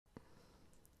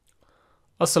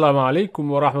السلام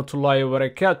عليكم ورحمة الله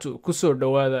وبركاته كسور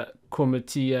دوادا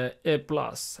CompTIA A+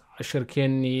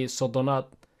 عشركيني صدنات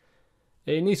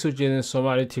نيسو جيدين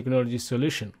Somali Technology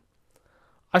Solution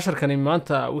عشركاني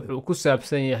مانتا وحو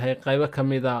كسابسان يهي قايبا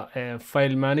كميدا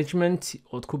File Management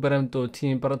ودكو برام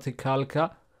دوتين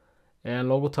براتيكالكا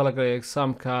لوغو تلقى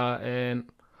إكسامكا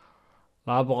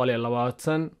لابغالي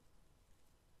اللواتن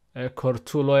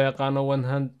كورتو لو يقانو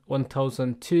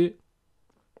 1002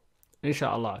 إن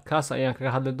شاء الله كاس أيام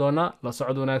كهذا دونا لا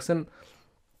صعود وناكسن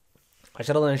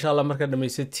عشرة إن شاء الله مركز دمي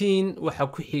 60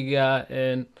 وحكو حيجا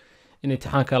إن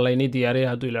امتحان كان ليني دياري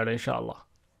هدو إلى إن شاء الله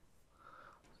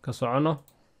كسرعنا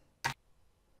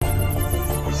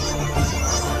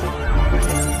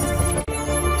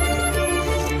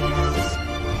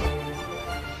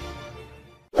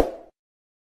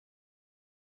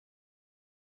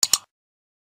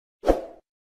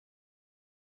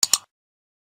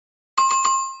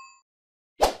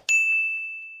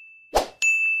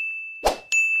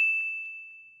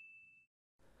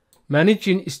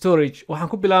managing storage waxaan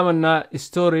ku bilaabanaa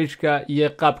storage-ka iyo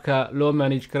qaabka loo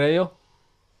manage gareeyo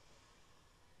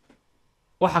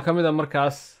waxaa kamid ah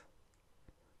markaas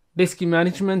disk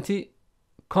management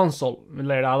console mid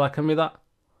la yiraahdo kamid ah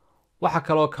waxa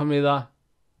kale oo kamid ah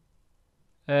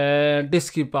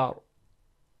Diskpart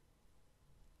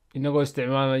inagoo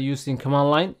isticmaalna using command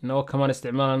line inagoo command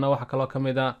isticmaalna waxa kale oo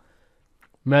kamid ah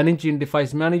managing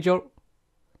device manager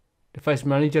device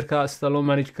manager ka sida loo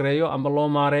manage gareeyo ama loo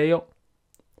maareeyo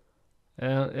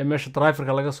meesha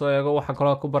driverka laga soo eego waxaan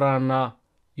kaloo ku baranaa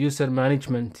user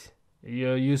management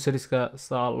iyo userska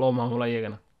sida loo maamulo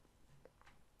iyagana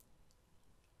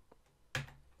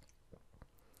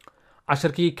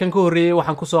casharkii kan ka horeeyay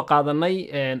waxaan ku soo qaadanay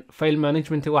file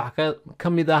management waxa ka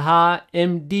mid ahaa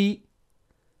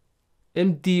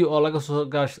md oo laga soo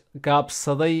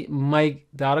gaabsaday my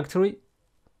directory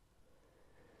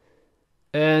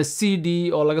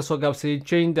Sidee oo laga soo gaabsaday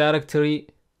change directory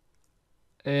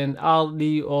and rd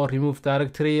oo remove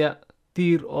directory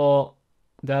dir oo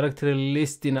directory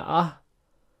listina ah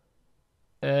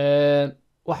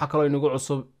waxa kale oo inagu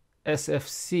cusub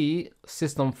sfc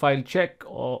system file check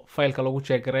oo fileka lagu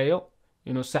check gareeyo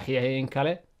inuu sax yahay in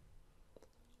kale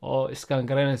oo scan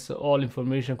gareynaysa all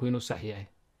information ku inuu sax yahay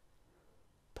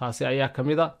taasi ayaa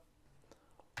kamid ah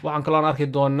waxaan kale oo arki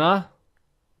doonaa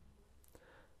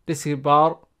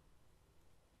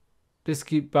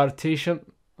Diskpartation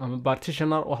ama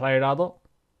partitioner wax la yiraahdo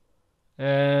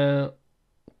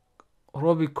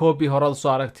Robi copy horada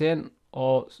soo aragteen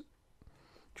oo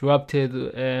jawaabteedu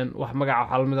wax magaca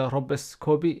waxa la mid ah Robes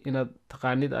copy inaad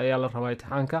taqaanid ayaa la rabaa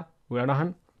imtixaanka weerahan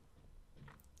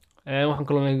waxaan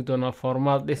kaloo eegi doonaa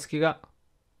format diskiga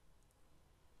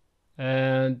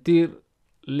dir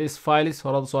list files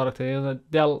horada soo aragteen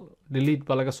del delete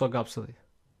ba laga soo gaabsaday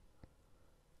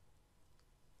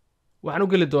waxaan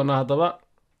u geli doonaa haddaba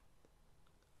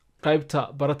qaybta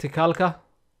practicalka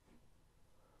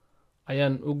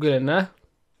ayaan u gelinaa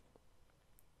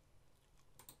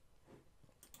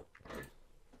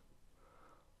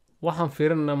waxaan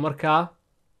fiirinaa markaa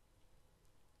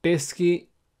disk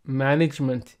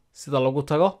management sida lagu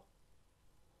tago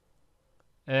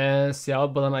siyaabo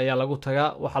badan ayaa lagu tagaa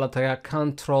waxaa la tagaa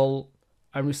control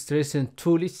administration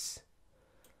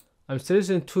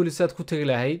tools aad ku tagi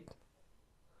lahayd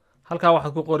halkaa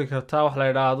waxaad ku qori kartaa wax la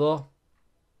yiraahdo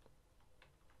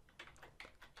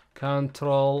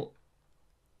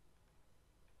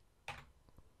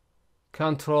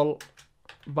control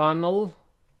panel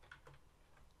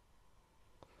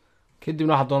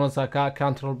kadibna waxaad doonaysaa ka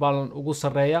control panel ugu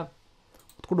sareeya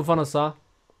waad ku dhufanaysaa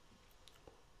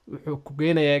wuxuu ku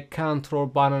geynayaa control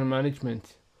panel management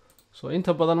so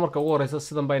inta badan marka ugu horeysa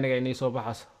sidan baa inaga inay soo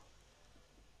baxaysa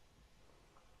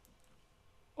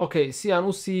okay si aan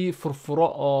u sii furfuro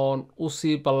oo u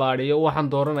sii ballaariyo waxaan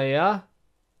dooranayaa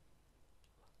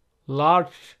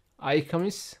large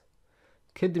icons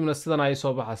kadibna sidan ay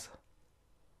soo baxaysa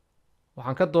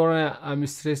waxaan ka dooranayaa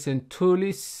administration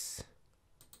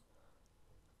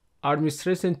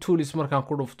tools markaan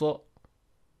ku dhufto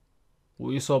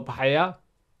wuu ii soo baxayaa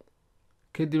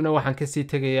kadibna waxaan ka sii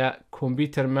tegayaa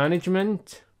computer management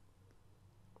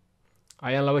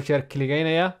ayaan laba jeer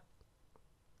kligeynayaa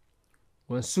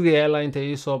waan sugayaa ilaa inta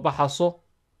ii soo baxaso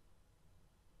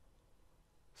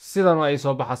sidan ay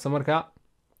soo baxaysa marka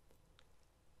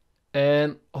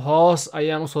hoos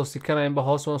ayaan usoo sikanaynba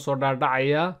hoos waan soo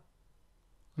dhaadhacayaa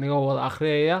anigoo wada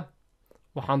akhriyaya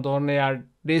waxaan dooranayaa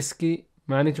disk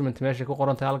management meeshay ku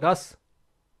qoran tahay halkaas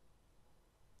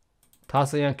taas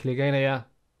ayaan kligeynayaa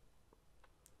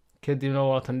kadibna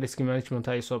waatan disk management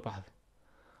ay soo baxday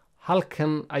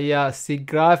halkan ayaa si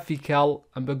graphical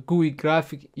amba GUI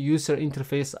graphic user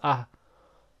interface ah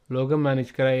looga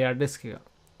manage karayaa diskiga.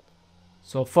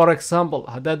 So for example,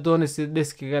 haddaad doonaysid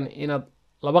diskigan inaad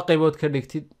laba qaybood ka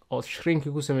dhigtid oo shrinki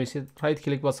ku samaysid, right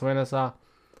click baad samaynaysaa,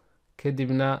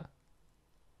 kadibna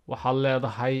waxaad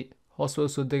leedahay hoos baad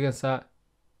usoo degaysaa,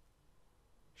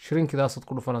 shrinkidaasaad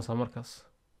ku dhufanaysaa markaas,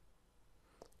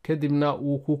 kadibna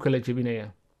wuu ku kala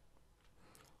jebinayaa.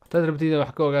 haddaad rabtid inaad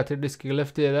wax ka ogaatay diskiga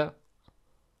lafteeda,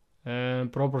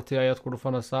 property ayaad ku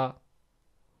dhufanaysaa.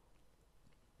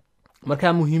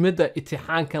 markaa muhiimadda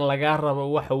itixaankan lagaa rabo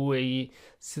waxa weeye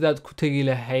sidaad ku tegi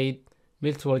lahayd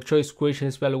multiple choice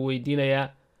questions baa lagu weydiinayaa,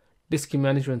 disk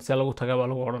management see lagu tagaa baa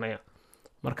lagu odhanayaa.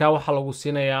 markaa waxaa lagu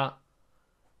siinayaa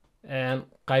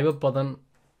qaybo badan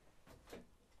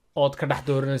ood ka dhex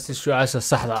dooranaysa su-aasha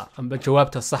saxda ah amba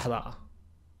jawaabta saxda ah.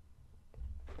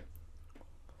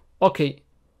 okay,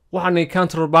 waxaanay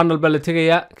control panel baa la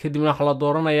tegayaa, kadibna waxaa la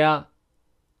dooranayaa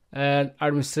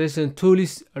administration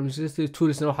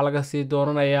toolsna waxaa laga sii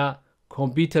dooranayaa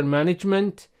computer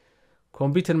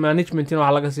managementna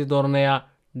waxaa laga sii dooranayaa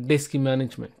disk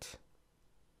management.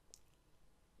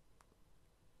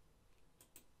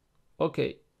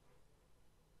 okay,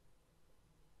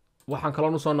 waxaan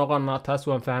kaloon usoo noqonaa, taas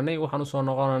waan fahnay, waxaan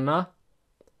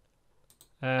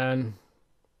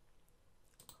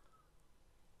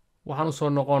usoo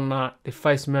noqonaynaa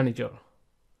device manager.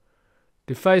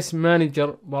 device manager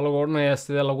baa lagu odhanayaa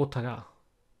sidee lagu tagaa.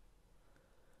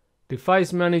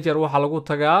 device manager waxaa lagu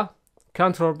tagaa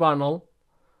control panel,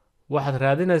 waxaad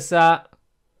raadinaysaa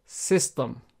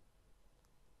system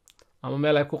ama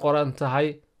meel ay ku qoran tahay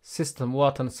system.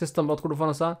 waatan system baad ku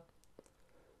dhufanaysaa.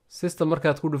 system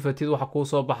markaad ku dhufatid waxa kuu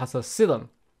soo baxaysa sidan.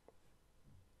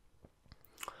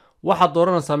 waxaad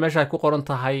dooranaysaa meesha ay ku qoran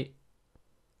tahay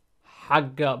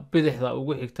xagga bidixda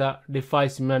ugu xigta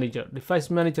device manager. device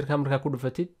managerka markaa ku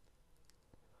dhufatid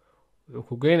wuxuu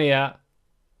ku geynayaa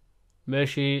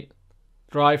meeshii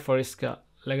driverska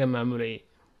laga maamulayay.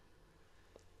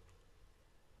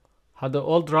 hadda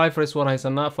all drivers waan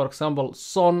haysanaa. for example,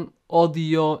 son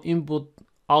audio input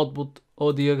output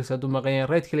audiogas hadduu maqan yahay,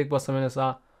 right click baad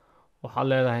samaynaysaa, waxaad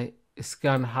leedahay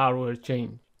scan hardware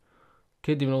change,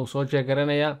 kadibna wuu soo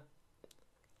jeegaranayaa.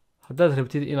 haddaad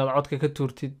rabtid inaad codka ka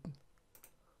tuurtid,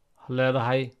 waxaad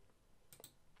leedahay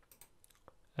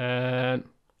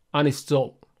uninstall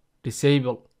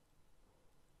disable.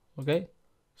 okay,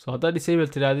 so haddaad disable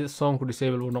tidhahdid soonku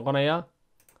disable buu noqonayaa.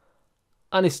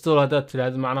 uninstall haddaad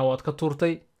tidhahdid macnaha waad ka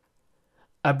tuurtay.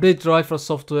 update driver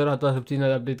software haddaad rabtid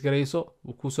inaad update garayso,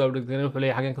 wuu kuusoo update garan. wuxuu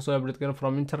leeyahay xageen kasoo update garan,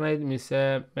 from internet mise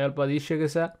meel baad ii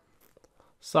sheegaysaa.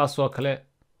 saas oo kale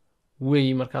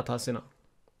weeyi markaa taasina.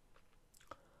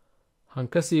 han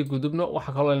kasii gudubno,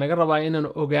 waxaa kaloo inaga rabaa inaan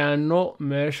ogaano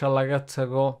meesha laga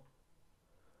tago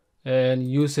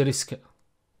userska.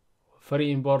 very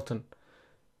important.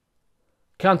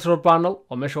 control panel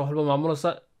oo meesha wax walba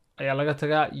maamulaysa ayaa laga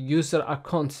tagaa. user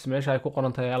accounts meesha ay ku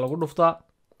qoran tahay ayaa lagu dhuftaa.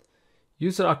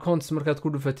 user accounts markaad ku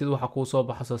dhufatid waxaa kuu soo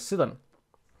baxaysa sidan.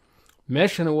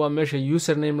 meeshana waa meesha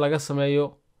username laga sameeyo,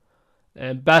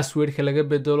 passwordka laga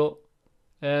bedelo,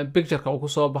 pictureka uu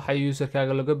kusoo baxay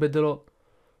userkaaga laga bedelo.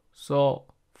 so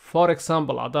for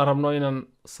example, haddaan rabno inaan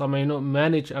sameyno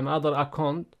manage another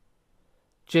account,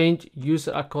 change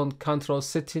user account control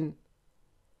setting,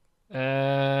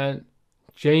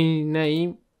 change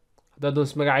name. haddaad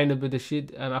doonaysid magacayna bedeshid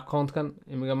accountkan,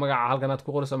 imiga magaca halkan aad ku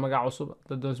qoraysa magac cusub.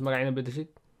 haddaad doonaysid magacayna bedeshid,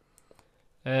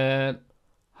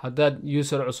 haddaad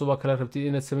user cusub oo kale rabtid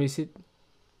inaad samaysid,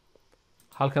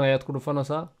 halkan ayaad ku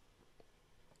dhufanaysaa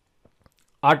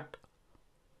add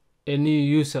a new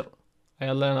user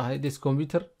ayaad leenahay this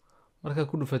computer. markaad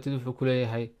ku dhufatid wuxuu ku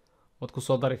leeyahay waad ku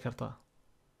soo dari kartaa.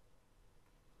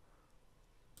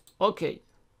 okay,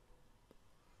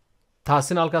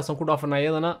 taasina halkaasaan ku dhaafanaa.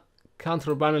 iyadana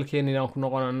control panelkeeni aan ku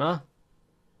noqonaynaa.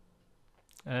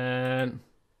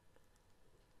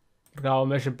 markaa waa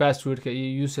meesha passwordka iyo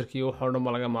userka iyo waxoo dhan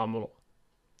ba laga maamulo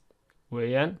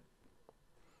weeyaan.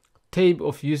 type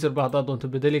of user ba haddaad doonto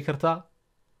bedeli kartaa.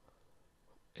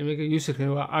 iminka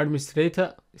userkani waa administrator,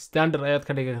 standard ayaad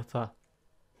ka dhigi kartaa.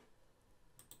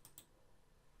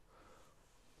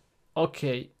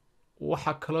 okay,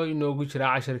 waxaa kaloo inoogu jira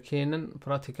casharkeenan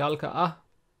practicalka ah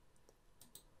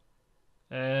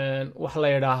wax la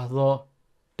yidhaahdo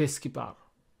Diskpart.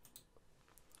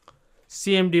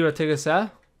 cmd baad tegaysaa.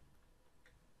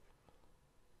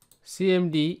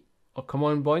 cmd oo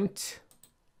command point.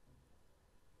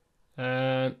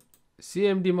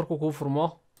 cmd markuu kuu furmo,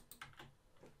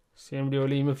 cmd oo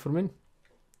liima furmin.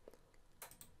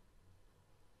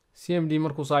 cmd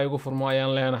markuu saa igu furmo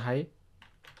ayaan leenahay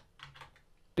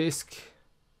disk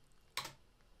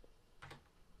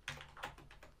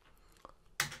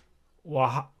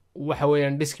waxa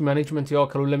weeyaan disk management oo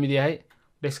kale la mid yahay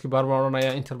Diskpart baan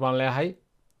oranayaa enter baan leeyahay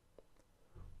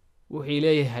wixii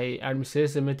leeyahay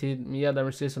administrator method miyaad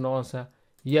administrator noqonaysaa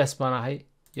yes baan ahay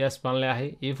yes baan leeyahay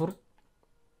ifur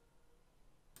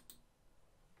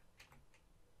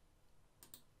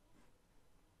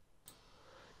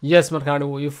yes markaan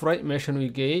uu ifuray meeshan uu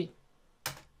geeyay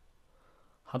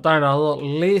haddaan idhaahdo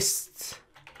list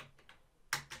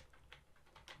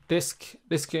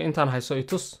disk intaan hayso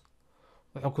itus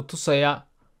wuxuu ku tusayaa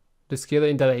diskeeda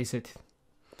intaad haysatid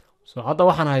so hadda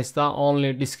waxaan haystaa only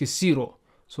disk 0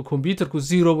 so computerku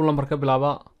 0 buu lambar ka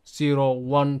bilaabaa 0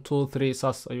 1 2 3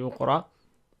 saas ayuu qoraa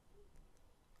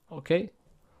okay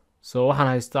so waxaan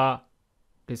haystaa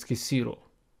disk 0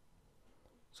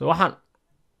 so waxaan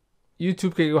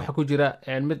YouTube-kayga waxa ku jira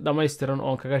mid dhammaystiran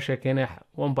oon kaga sheekeynay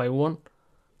 1 by 1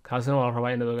 kaasina waa la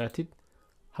rabaa inaad ogaatid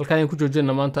halkaan ayaan ku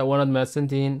joojinaa maanta waanaad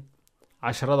mahadsantihiin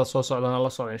casharada soo socdana la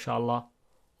socda insha Allah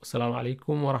والسلام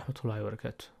عليكم ورحمة الله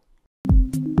وبركاته